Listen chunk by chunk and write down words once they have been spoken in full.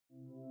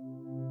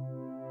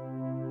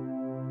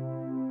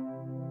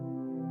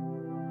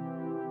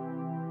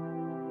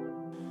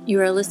You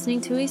are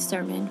listening to a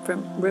sermon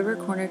from River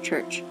Corner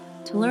Church.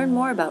 To learn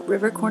more about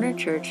River Corner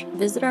Church,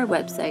 visit our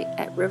website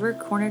at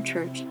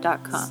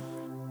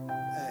rivercornerchurch.com.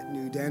 At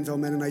New Danville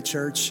Mennonite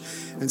Church,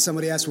 and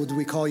somebody asked, well, do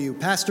we call you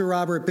Pastor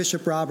Robert,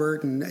 Bishop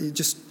Robert? And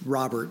just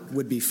Robert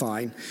would be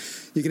fine.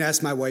 You can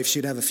ask my wife.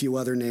 She'd have a few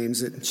other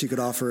names that she could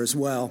offer as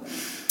well.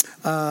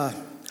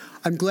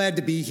 I'm glad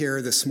to be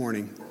here this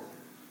morning.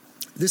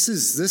 This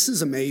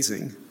is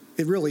amazing.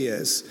 It really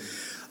is.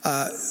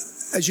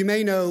 As you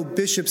may know,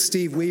 Bishop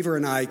Steve Weaver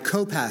and I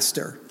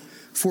co-pastor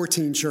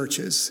 14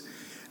 churches.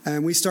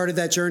 And we started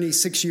that journey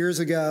 6 years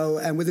ago,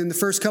 and within the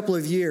first couple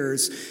of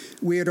years,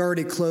 we had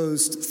already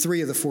closed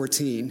 3 of the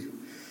 14.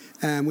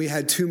 And we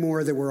had 2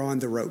 more that were on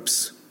the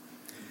ropes.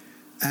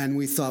 And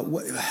we thought,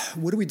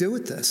 what do we do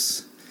with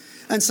this?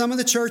 And some of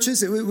the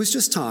churches, it was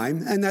just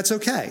time, and that's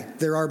okay.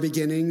 There are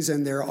beginnings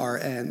and there are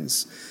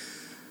ends.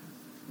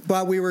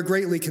 But we were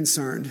greatly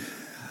concerned.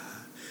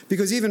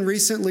 Because even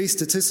recently,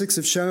 statistics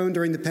have shown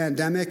during the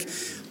pandemic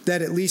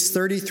that at least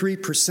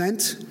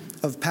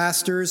 33% of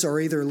pastors are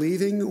either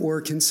leaving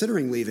or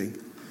considering leaving.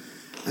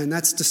 And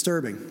that's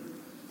disturbing.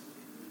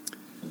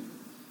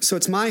 So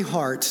it's my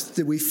heart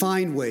that we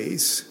find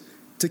ways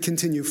to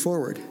continue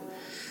forward.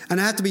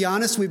 And I have to be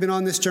honest, we've been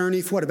on this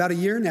journey for about a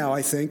year now,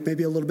 I think,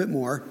 maybe a little bit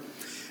more.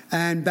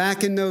 And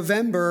back in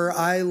November,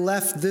 I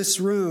left this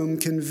room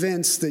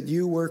convinced that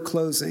you were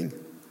closing.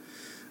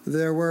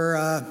 There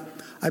were,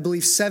 I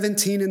believe,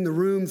 17 in the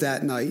room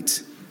that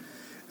night,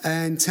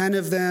 and 10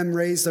 of them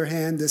raised their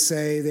hand to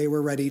say they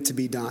were ready to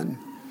be done.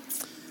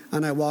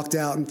 And I walked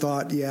out and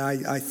thought, yeah,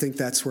 I think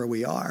that's where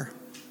we are.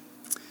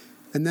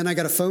 And then I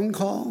got a phone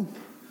call,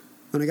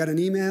 and I got an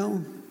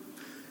email,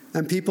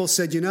 and people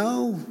said,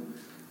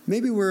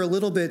 maybe we're a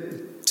little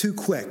bit too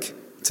quick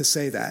to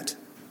say that.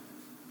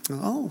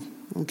 Oh,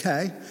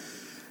 okay.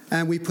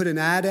 And we put an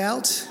ad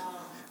out,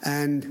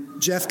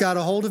 and Jeff got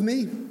a hold of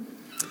me,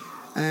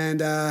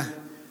 and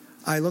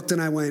I looked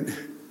and I went,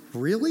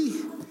 really?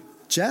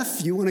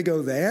 Jeff, you want to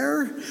go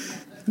there?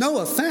 No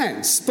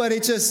offense, but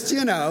it just,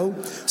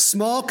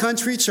 small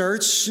country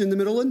church in the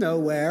middle of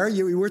nowhere.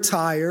 We were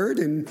tired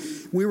and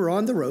we were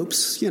on the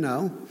ropes,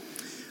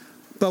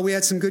 But we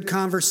had some good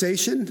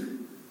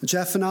conversation,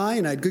 Jeff and I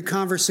had good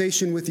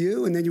conversation with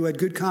you, and then you had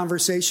good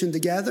conversation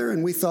together,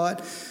 and we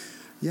thought,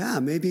 yeah,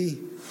 maybe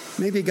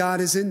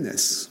God is in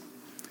this.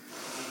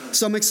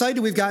 So I'm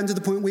excited we've gotten to the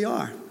point we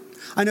are.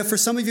 I know for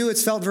some of you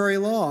it's felt very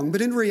long,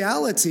 but in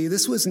reality,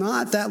 this was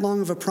not that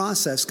long of a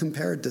process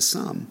compared to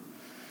some.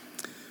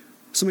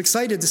 So I'm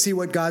excited to see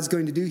what God's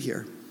going to do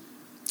here.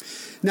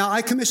 Now,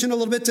 I commission a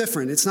little bit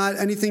different. It's not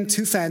anything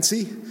too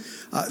fancy.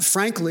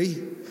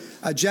 Frankly,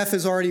 Jeff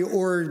is already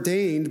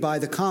ordained by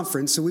the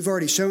conference, so we've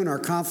already shown our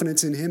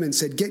confidence in him and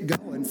said, get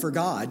going for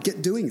God,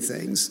 get doing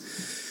things.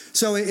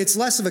 So it's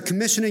less of a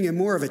commissioning and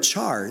more of a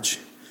charge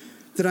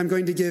that I'm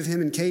going to give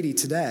him and Katie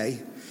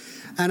today.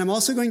 And I'm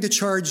also going to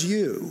charge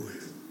you.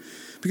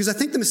 Because I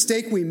think the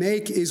mistake we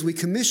make is we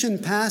commission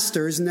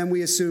pastors and then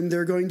we assume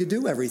they're going to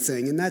do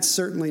everything, and that's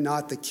certainly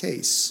not the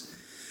case.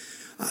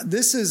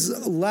 This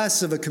is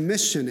less of a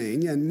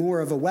commissioning and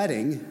more of a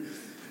wedding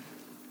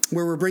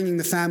where we're bringing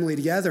the family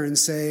together and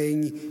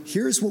saying,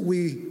 here's what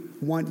we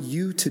want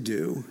you to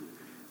do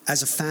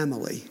as a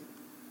family.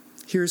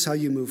 Here's how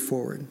you move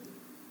forward.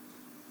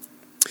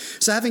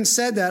 So having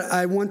said that,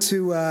 I want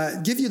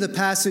to give you the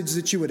passage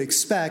that you would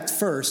expect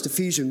first,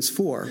 Ephesians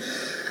 4.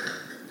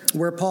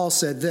 Where Paul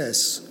said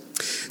this,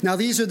 now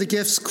these are the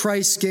gifts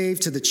Christ gave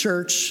to the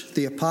church,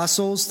 the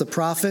apostles, the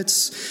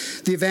prophets,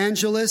 the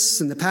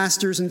evangelists, and the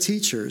pastors and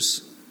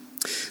teachers.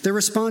 Their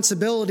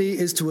responsibility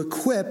is to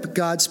equip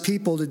God's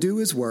people to do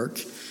his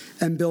work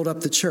and build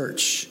up the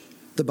church,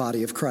 the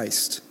body of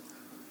Christ.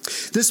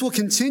 This will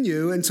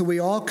continue until we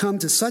all come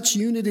to such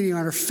unity in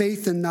our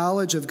faith and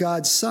knowledge of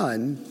God's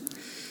Son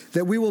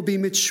that we will be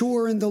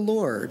mature in the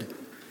Lord,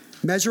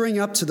 measuring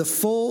up to the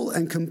full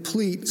and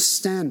complete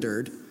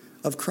standard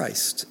of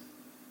Christ.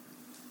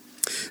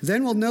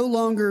 Then we'll no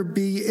longer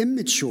be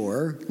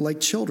immature like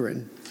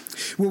children.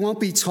 We won't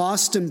be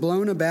tossed and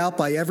blown about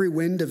by every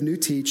wind of new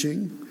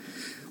teaching.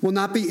 We'll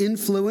not be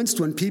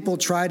influenced when people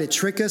try to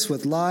trick us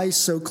with lies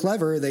so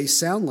clever they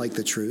sound like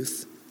the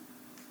truth.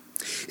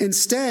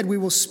 Instead, we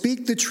will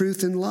speak the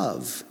truth in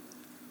love,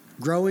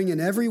 growing in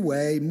every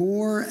way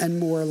more and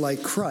more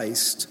like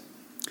Christ,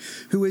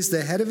 who is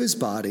the head of his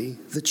body,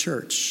 the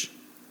church.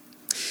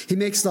 He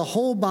makes the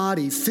whole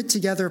body fit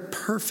together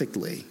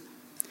perfectly.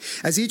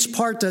 As each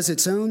part does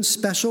its own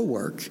special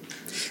work,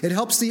 it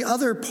helps the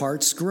other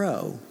parts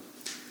grow,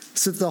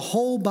 so that the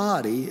whole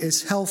body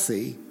is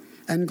healthy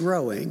and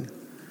growing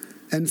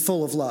and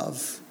full of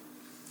love.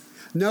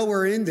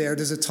 Nowhere in there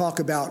does it talk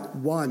about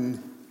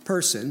one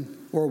person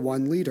or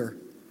one leader.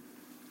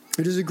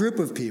 It is a group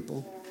of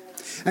people.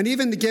 And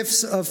even the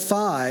gifts of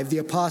 5, the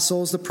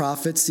apostles, the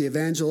prophets, the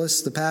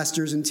evangelists, the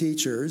pastors and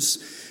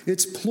teachers,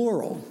 it's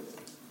plural.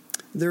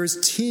 There is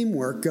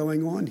teamwork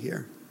going on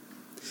here.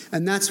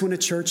 And that's when a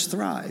church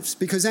thrives,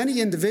 because any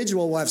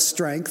individual will have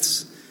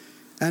strengths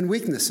and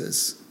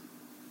weaknesses.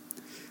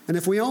 And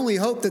if we only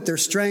hope that their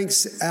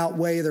strengths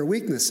outweigh their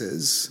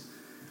weaknesses,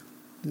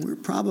 we're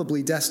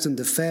probably destined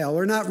to fail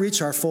or not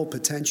reach our full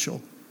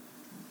potential.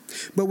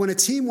 But when a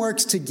team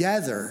works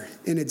together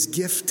in its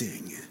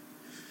gifting,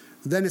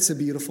 then it's a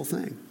beautiful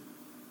thing.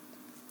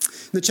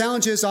 The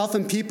challenge is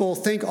often people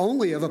think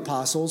only of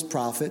apostles,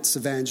 prophets,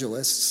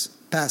 evangelists,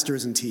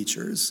 pastors, and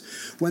teachers,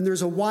 when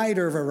there's a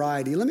wider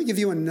variety. Let me give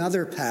you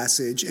another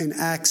passage in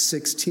Acts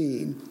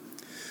 16.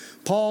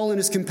 Paul and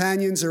his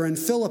companions are in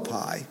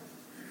Philippi.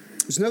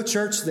 There's no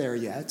church there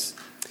yet.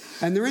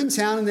 And they're in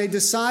town and they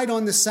decide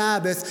on the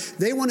Sabbath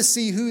they want to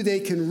see who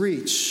they can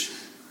reach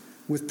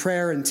with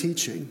prayer and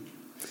teaching.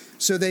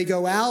 So they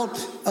go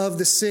out of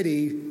the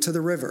city to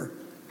the river.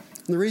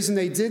 And the reason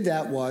they did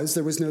that was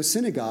there was no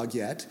synagogue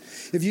yet.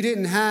 If you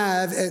didn't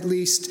have at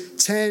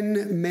least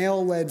 10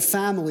 male-led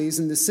families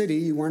in the city,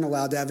 you weren't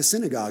allowed to have a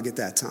synagogue at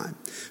that time.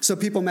 So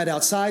people met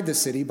outside the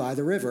city by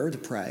the river to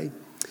pray.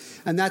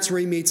 And that's where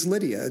he meets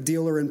Lydia, a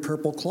dealer in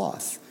purple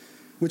cloth,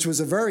 which was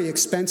a very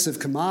expensive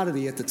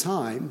commodity at the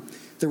time.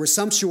 There were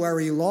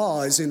sumptuary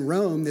laws in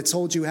Rome that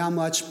told you how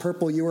much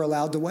purple you were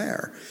allowed to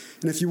wear.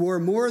 And if you wore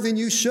more than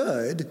you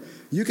should,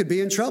 you could be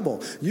in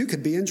trouble. You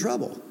could be in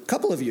trouble. A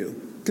couple of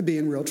you could be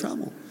in real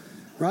trouble,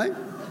 right?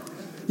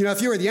 You know,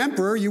 if you were the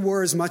emperor, you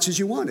wore as much as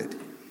you wanted.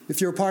 If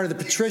you were part of the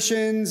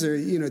patricians or,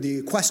 the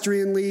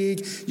equestrian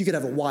league, you could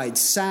have a wide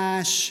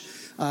sash.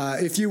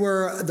 If you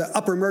were the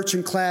upper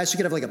merchant class, you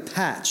could have like a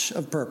patch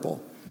of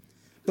purple.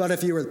 But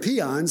if you were the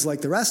peons,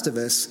 like the rest of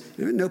us,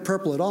 there was no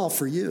purple at all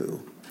for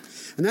you.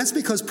 And that's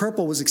because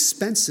purple was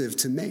expensive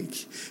to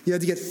make. You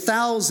had to get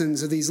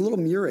thousands of these little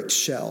murex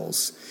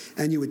shells,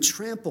 and you would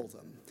trample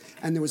them.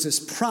 And there was this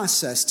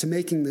process to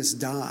making this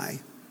dye.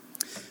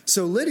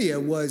 So Lydia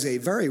was a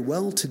very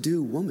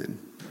well-to-do woman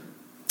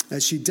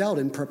as she dealt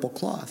in purple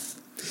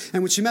cloth.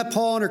 And when she met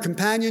Paul and her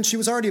companion, she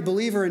was already a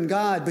believer in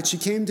God, but she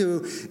came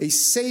to a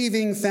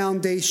saving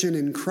foundation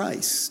in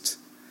Christ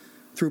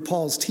through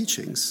Paul's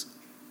teachings.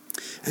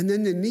 And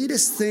then the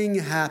neatest thing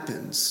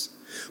happens.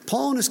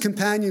 Paul and his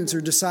companions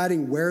are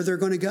deciding where they're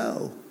going to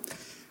go.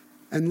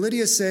 And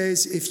Lydia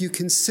says, "If you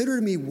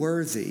consider me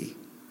worthy,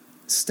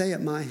 stay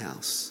at my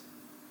house."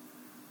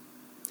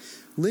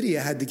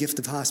 Lydia had the gift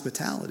of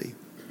hospitality.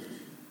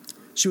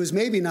 She was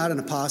maybe not an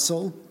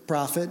apostle,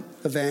 prophet,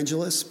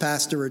 evangelist,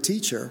 pastor, or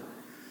teacher,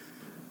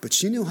 but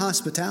she knew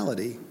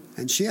hospitality,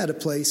 and she had a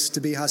place to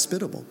be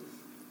hospitable.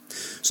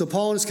 So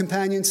Paul and his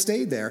companions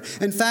stayed there.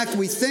 In fact,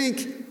 we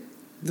think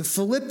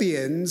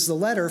the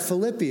letter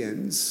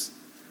Philippians,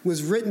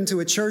 was written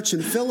to a church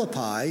in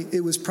Philippi.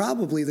 It was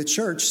probably the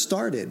church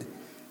started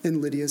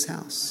in Lydia's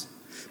house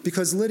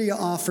because Lydia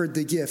offered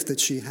the gift that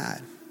she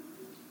had.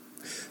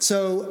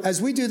 So as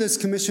we do this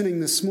commissioning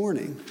this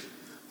morning,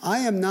 I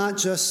am not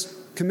just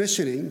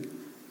commissioning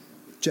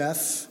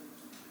Jeff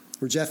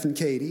and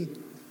Katie,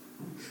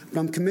 but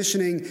I'm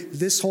commissioning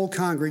this whole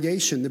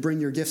congregation to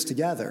bring your gifts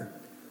together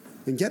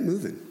and get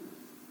moving.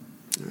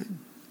 All right?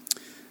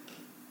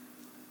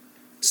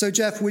 So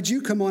Jeff, would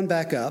you come on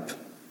back up?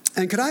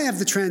 And could I have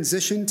the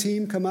transition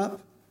team come up?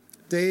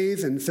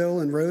 Dave and Phil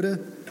and Rhoda.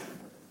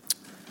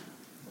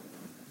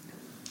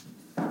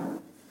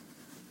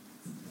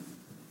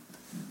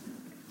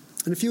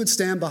 And if you would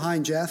stand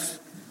behind Jeff.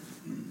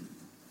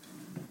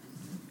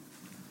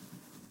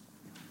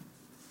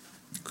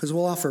 Because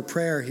we'll offer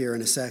prayer here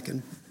in a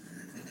second.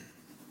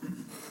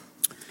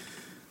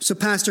 So,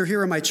 Pastor, here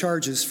are my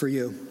charges for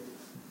you.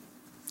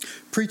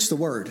 Preach the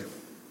word.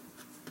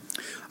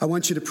 I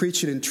want you to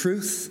preach it in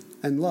truth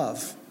and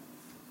love.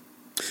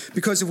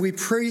 Because if we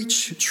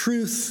preach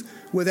truth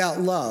without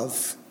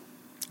love,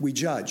 we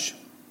judge.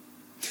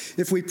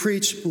 If we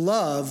preach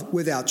love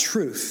without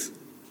truth,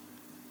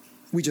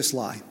 we just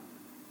lie.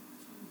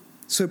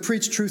 So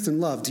preach truth and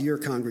love to your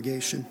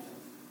congregation.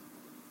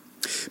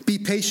 Be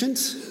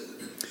patient.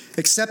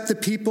 Accept the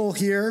people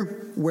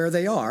here where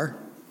they are,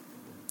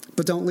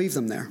 but don't leave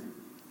them there.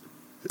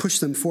 Push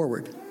them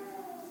forward.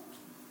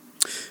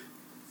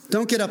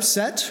 Don't get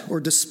upset or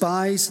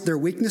despise their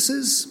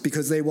weaknesses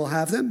because they will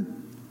have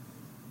them,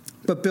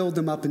 but build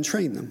them up and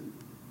train them.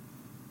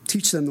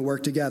 Teach them to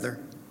work together.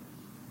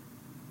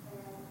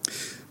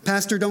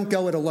 Pastor, don't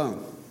go it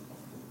alone.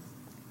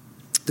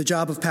 The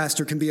job of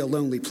pastor can be a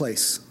lonely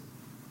place.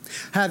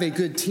 Have a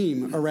good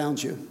team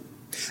around you.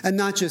 And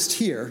not just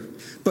here,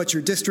 but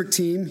your district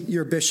team,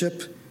 your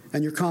bishop,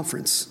 and your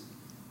conference.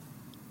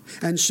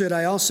 And should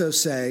I also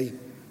say,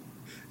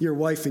 your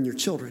wife and your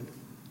children.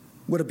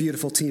 What a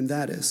beautiful team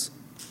that is.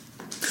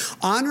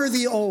 Honor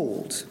the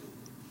old.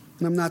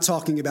 And I'm not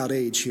talking about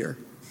age here.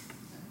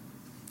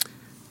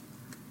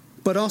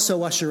 But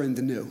also usher in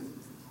the new.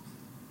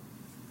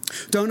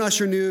 Don't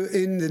usher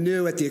in the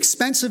new at the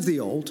expense of the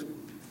old,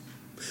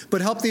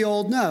 but help the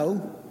old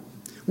know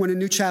when a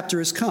new chapter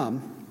has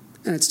come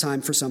and it's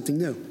time for something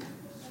new.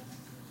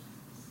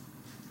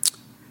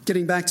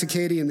 Getting back to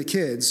Katie and the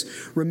kids,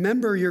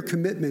 remember your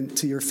commitment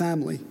to your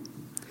family.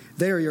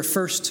 They are your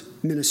first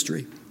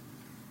ministry.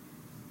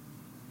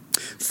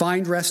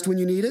 Find rest when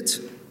you need it.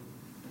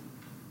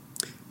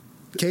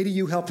 Katie,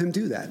 you help him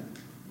do that.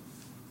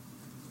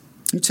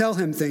 You tell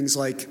him things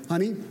like,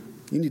 honey,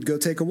 you need to go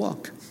take a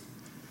walk.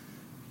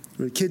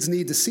 Or the kids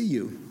need to see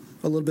you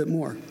a little bit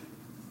more.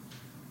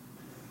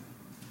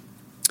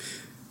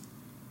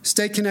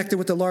 Stay connected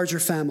with the larger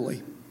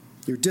family,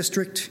 your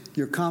district,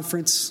 your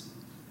conference,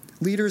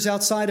 leaders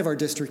outside of our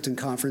district and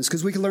conference,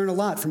 because we can learn a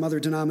lot from other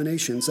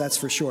denominations, that's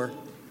for sure.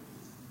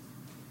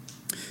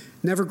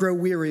 Never grow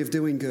weary of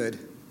doing good.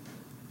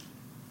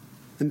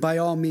 And by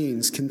all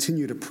means,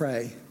 continue to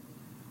pray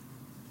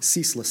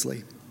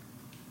ceaselessly.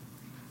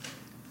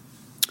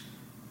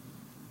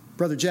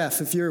 Brother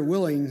Jeff, if you're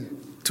willing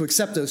to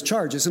accept those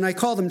charges, and I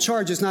call them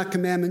charges, not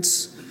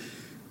commandments,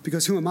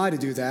 because who am I to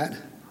do that?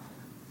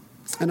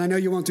 And I know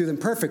you won't do them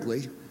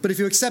perfectly, but if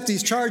you accept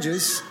these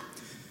charges,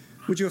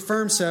 would you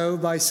affirm so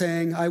by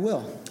saying, I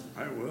will?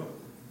 I will.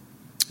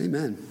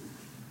 Amen.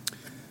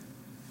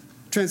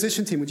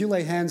 Transition team, would you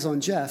lay hands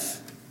on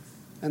Jeff,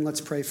 and let's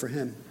pray for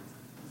him.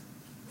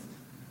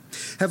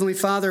 Heavenly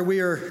Father, we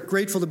are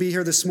grateful to be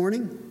here this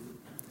morning,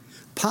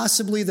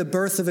 possibly the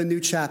birth of a new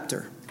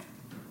chapter.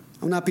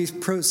 I will not be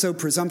so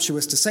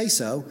presumptuous to say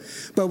so,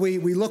 but we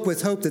look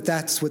with hope that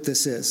that's what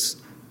this is.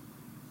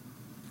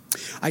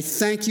 I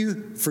thank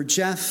you for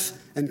Jeff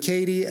and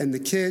Katie and the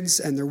kids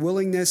and their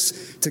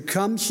willingness to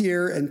come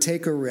here and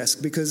take a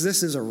risk, because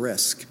this is a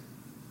risk.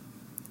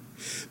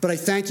 But I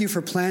thank you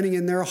for planting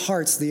in their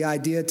hearts the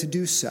idea to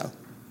do so.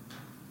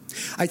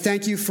 I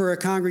thank you for a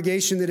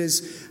congregation that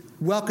has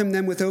welcomed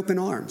them with open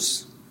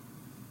arms,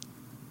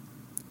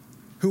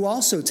 who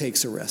also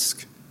takes a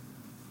risk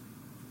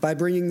by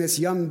bringing this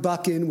young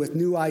buck in with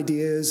new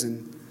ideas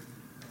and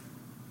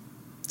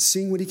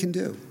seeing what he can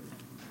do.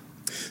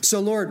 So,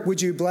 Lord,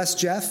 would you bless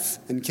Jeff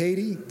and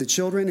Katie, the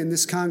children in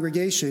this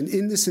congregation,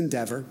 in this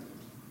endeavor?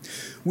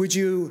 Would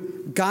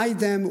you guide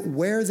them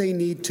where they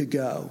need to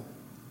go,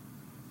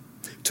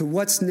 to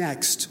what's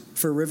next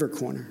for River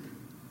Corner?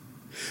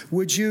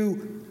 Would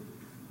you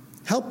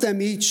help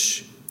them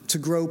each to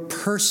grow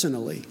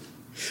personally,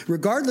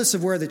 regardless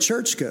of where the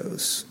church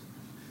goes?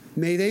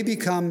 May they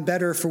become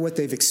better for what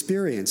they've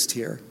experienced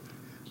here,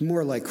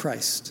 more like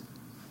Christ.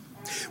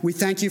 We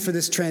thank you for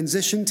this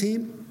transition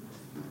team,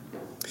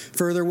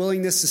 for their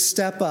willingness to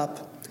step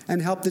up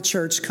and help the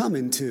church come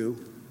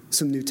into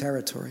some new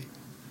territory.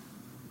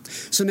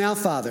 So now,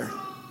 Father,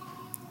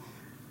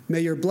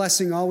 may your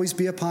blessing always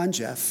be upon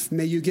Jeff.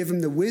 May you give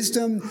him the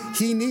wisdom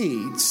he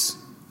needs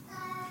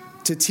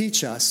to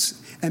teach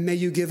us, and may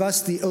you give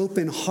us the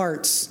open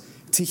hearts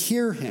to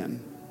hear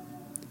him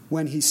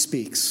when he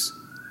speaks.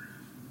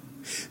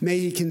 May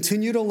he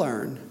continue to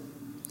learn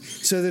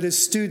so that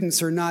his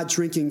students are not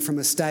drinking from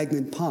a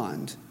stagnant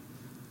pond,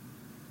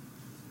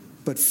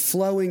 but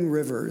flowing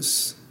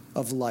rivers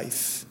of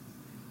life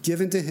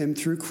given to him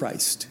through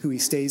Christ, who he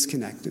stays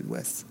connected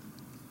with.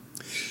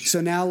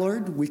 So now,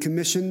 Lord, we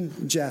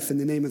commission Jeff in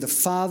the name of the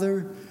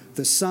Father,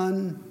 the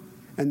Son,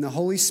 and the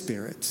Holy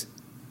Spirit.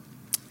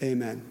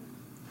 Amen.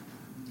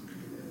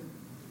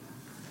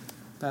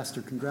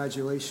 Pastor,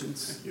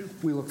 congratulations. Thank you.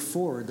 We look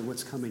forward to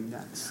what's coming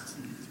next.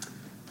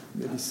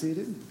 You may be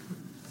seated.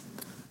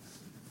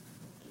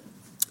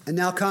 And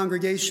now,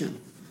 congregation,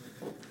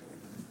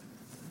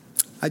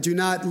 I do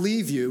not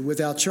leave you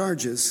without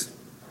charges.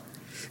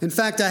 In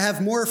fact, I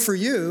have more for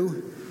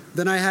you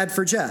than I had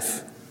for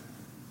Jeff.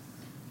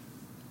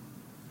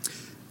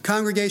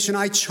 Congregation,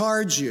 I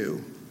charge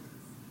you,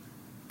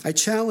 I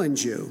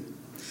challenge you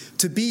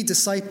to be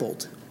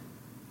discipled.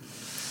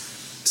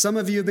 Some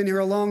of you have been here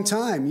a long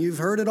time. You've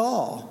heard it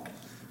all.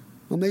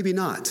 Well, maybe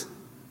not.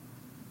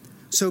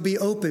 So be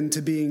open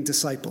to being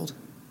discipled.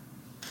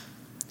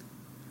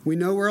 We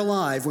know we're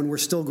alive when we're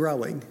still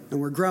growing,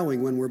 and we're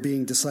growing when we're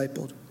being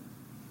discipled.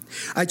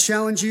 I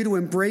challenge you to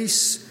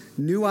embrace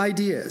new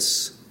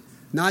ideas,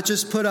 not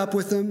just put up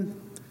with them,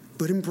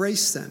 but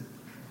embrace them.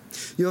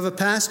 You have a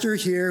pastor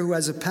here who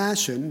has a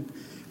passion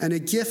and a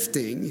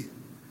gifting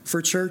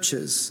for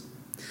churches.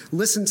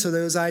 Listen to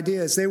those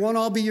ideas. They won't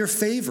all be your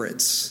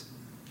favorites,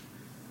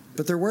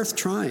 but they're worth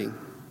trying.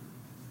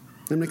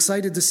 I'm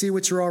excited to see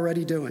what you're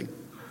already doing.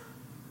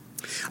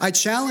 I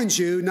challenge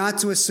you not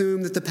to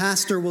assume that the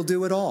pastor will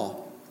do it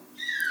all,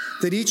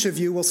 that each of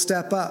you will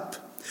step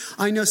up.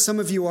 I know some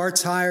of you are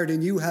tired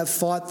and you have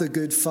fought the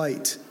good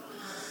fight,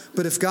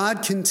 but if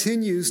God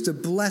continues to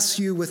bless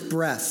you with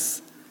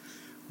breath,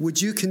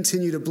 would you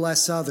continue to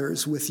bless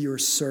others with your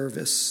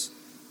service?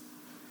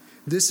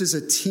 This is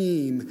a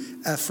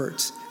team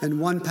effort, and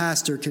one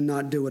pastor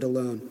cannot do it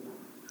alone.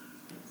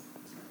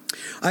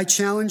 I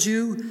challenge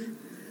you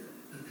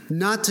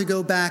not to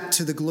go back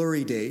to the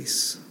glory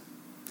days,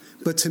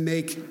 but to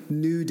make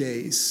new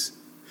days.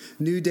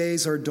 New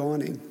days are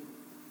dawning.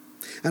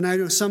 And I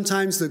know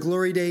sometimes the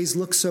glory days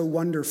look so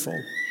wonderful,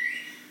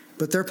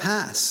 but they're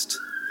past.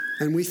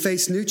 And we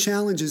face new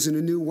challenges in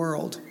a new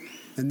world,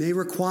 and they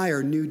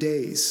require new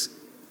days.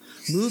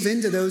 Move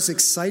into those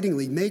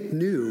excitingly. Make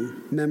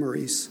new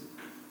memories.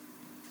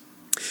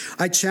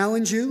 I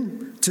challenge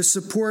you to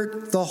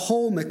support the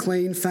whole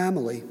McLean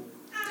family,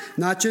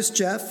 not just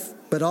Jeff,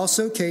 but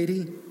also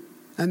Katie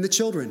and the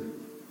children.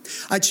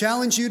 I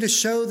challenge you to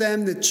show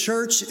them that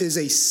church is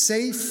a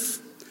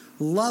safe,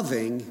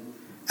 loving,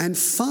 and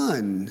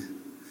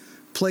fun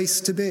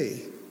place to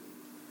be.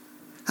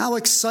 How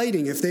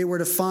exciting if they were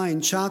to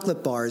find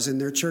chocolate bars in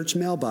their church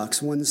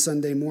mailbox one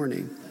Sunday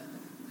morning.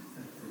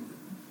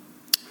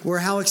 Or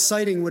how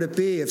exciting would it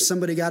be if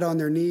somebody got on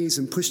their knees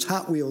and pushed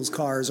Hot Wheels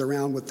cars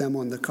around with them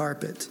on the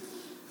carpet?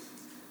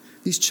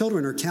 These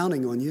children are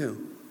counting on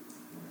you.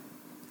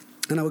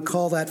 And I would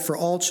call that for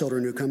all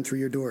children who come through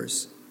your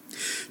doors.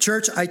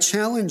 Church, I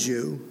challenge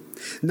you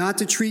not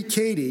to treat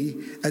Katie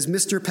as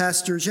Mr.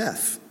 Pastor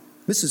Jeff,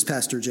 Mrs.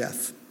 Pastor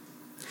Jeff.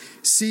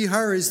 See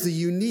her as the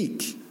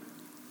unique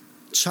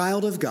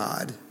child of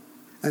God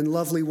and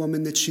lovely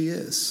woman that she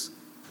is.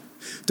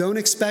 Don't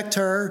expect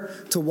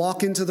her to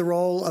walk into the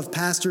role of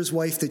pastor's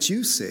wife that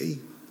you see,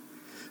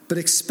 but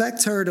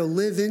expect her to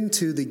live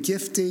into the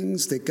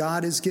giftings that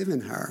God has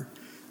given her,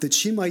 that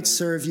she might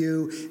serve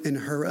you in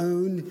her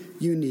own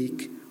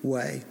unique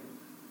way.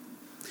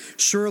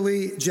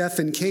 Surely Jeff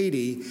and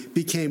Katie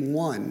became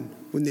one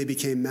when they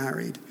became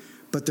married,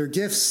 but their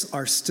gifts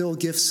are still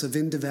gifts of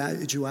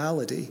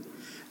individuality,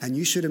 and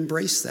you should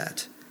embrace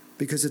that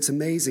because it's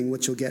amazing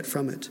what you'll get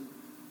from it.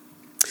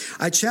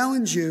 I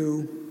challenge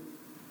you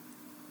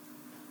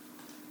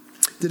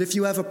that if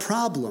you have a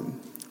problem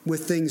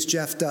with things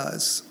Jeff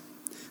does,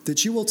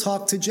 that you will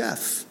talk to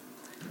Jeff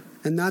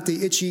and not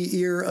the itchy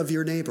ear of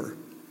your neighbor.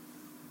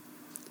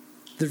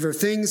 There are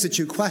things that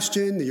you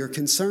question, that you're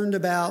concerned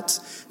about,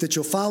 that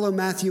you'll follow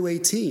Matthew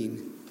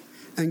 18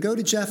 and go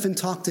to Jeff and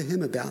talk to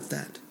him about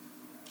that.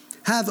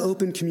 Have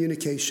open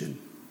communication.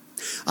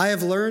 I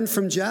have learned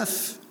from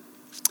Jeff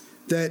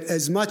that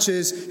as much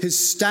as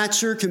his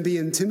stature can be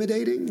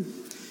intimidating,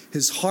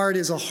 his heart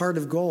is a heart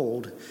of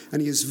gold,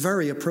 and he is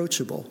very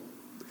approachable.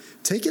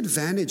 Take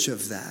advantage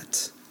of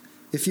that.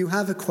 If you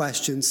have a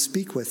question,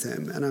 speak with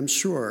him, and I'm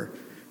sure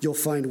you'll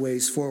find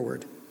ways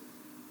forward.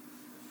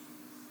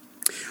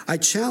 I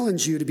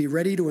challenge you to be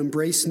ready to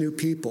embrace new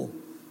people,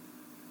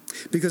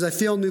 because I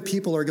feel new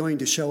people are going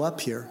to show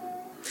up here.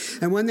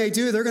 And when they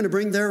do, they're going to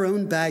bring their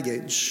own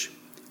baggage.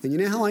 And you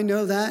know how I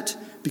know that?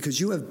 Because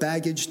you have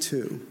baggage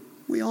too.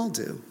 We all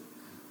do.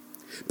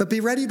 But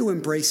be ready to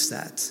embrace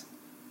that.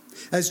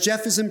 As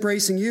Jeff is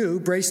embracing you,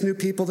 embrace new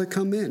people that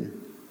come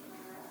in.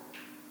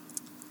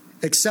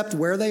 Accept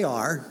where they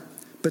are,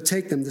 but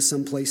take them to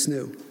someplace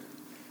new.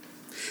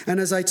 And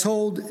as I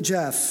told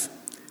Jeff,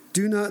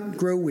 do not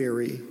grow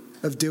weary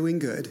of doing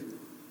good.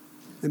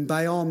 And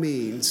by all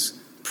means,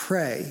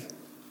 pray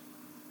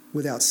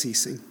without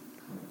ceasing.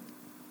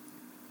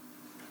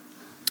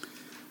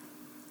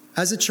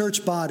 As a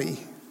church body,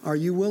 are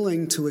you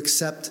willing to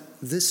accept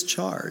this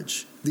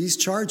charge, these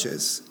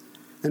charges,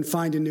 and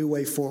find a new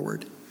way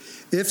forward?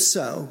 If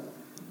so,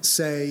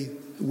 say,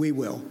 we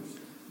will.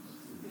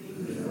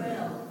 We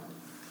will.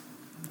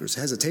 There's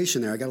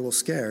hesitation there. I got a little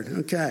scared.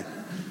 Okay.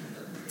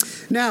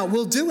 Now,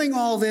 will doing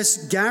all this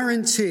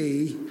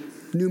guarantee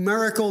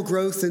numerical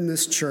growth in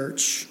this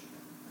church?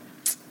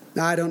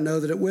 Now, I don't know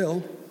that it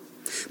will,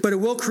 but it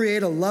will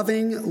create a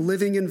loving,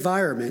 living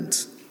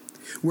environment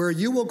where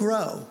you will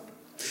grow.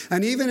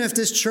 And even if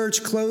this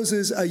church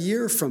closes a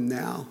year from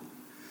now,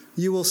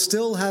 you will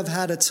still have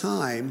had a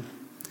time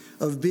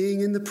of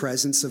being in the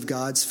presence of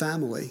God's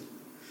family.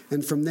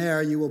 And from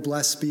there, you will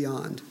bless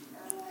beyond.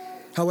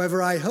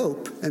 However, I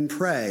hope and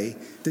pray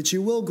that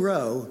you will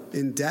grow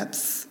in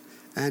depth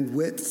and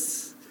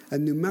width.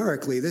 And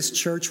numerically, this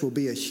church will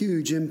be a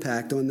huge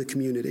impact on the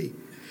community.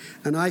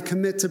 And I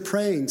commit to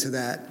praying to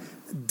that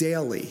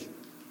daily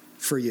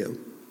for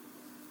you.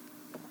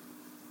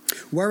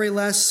 Worry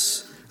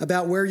less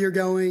about where you're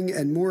going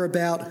and more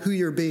about who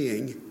you're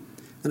being.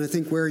 And I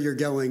think where you're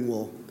going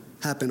will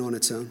happen on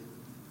its own.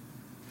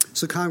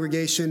 So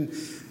congregation,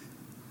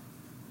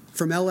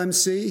 from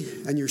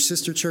LMC and your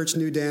sister church,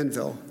 New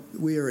Danville,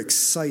 we are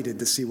excited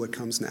to see what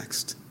comes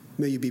next.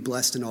 May you be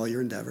blessed in all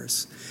your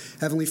endeavors.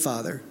 Heavenly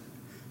Father,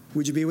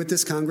 would you be with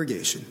this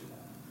congregation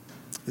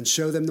and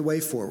show them the way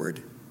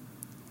forward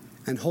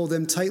and hold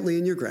them tightly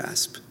in your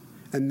grasp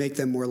and make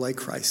them more like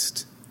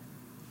Christ.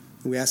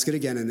 And we ask it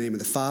again in the name of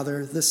the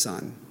Father, the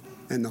Son,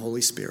 and the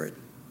Holy Spirit.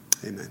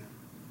 Amen.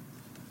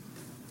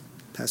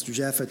 Pastor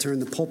Jeff, I turn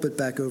the pulpit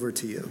back over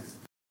to you.